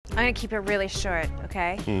gonna keep it really short,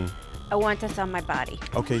 okay? I want this on my body.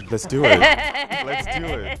 Okay, let's do it. Let's do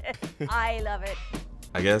it. I love it.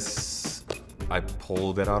 I guess I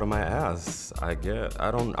pulled it out of my ass. I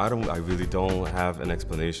really don't have an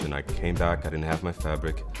explanation. I came back, I didn't have my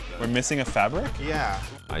fabric. We're missing a fabric? Yeah.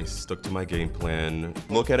 I stuck to my game plan,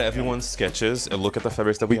 look at everyone's sketches and look at the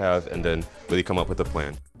fabrics that we have and then really come up with a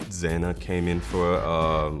plan. Xana came in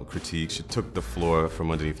for critique. She took the floor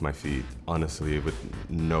from underneath my feet, honestly, with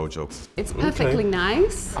no jokes. It's perfectly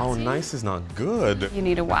nice. Oh, nice is not good. You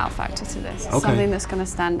need a wow factor to this. Okay. Something that's going to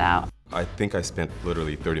stand out. I think I spent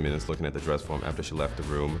literally 30 minutes looking at the dress form after she left the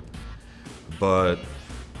room. But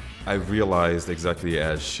I realized exactly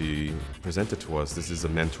as she presented to us, this is a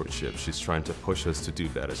mentorship. She's trying to push us to do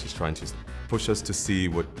better. She's trying to push us to see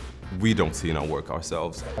what we don't see in our work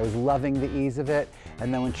ourselves. I was loving the ease of it,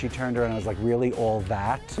 and then when she turned around, I was like, really all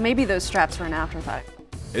that? Maybe those straps were an afterthought.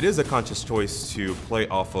 It is a conscious choice to play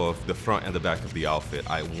off of the front and the back of the outfit.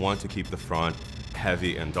 I want to keep the front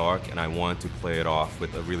heavy and dark, and I want to play it off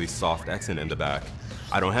with a really soft accent in the back.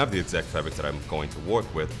 I don't have the exact fabric that I'm going to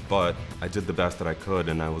work with, but I did the best that I could,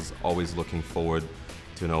 and I was always looking forward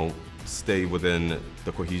to, stay within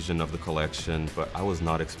the cohesion of the collection, but I was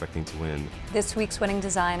not expecting to win. This week's winning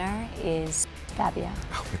designer is Fabia.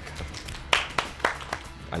 Oh my God.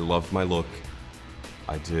 I loved my look.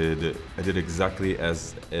 I did exactly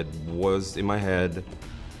as it was in my head,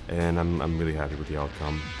 and I'm really happy with the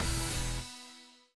outcome.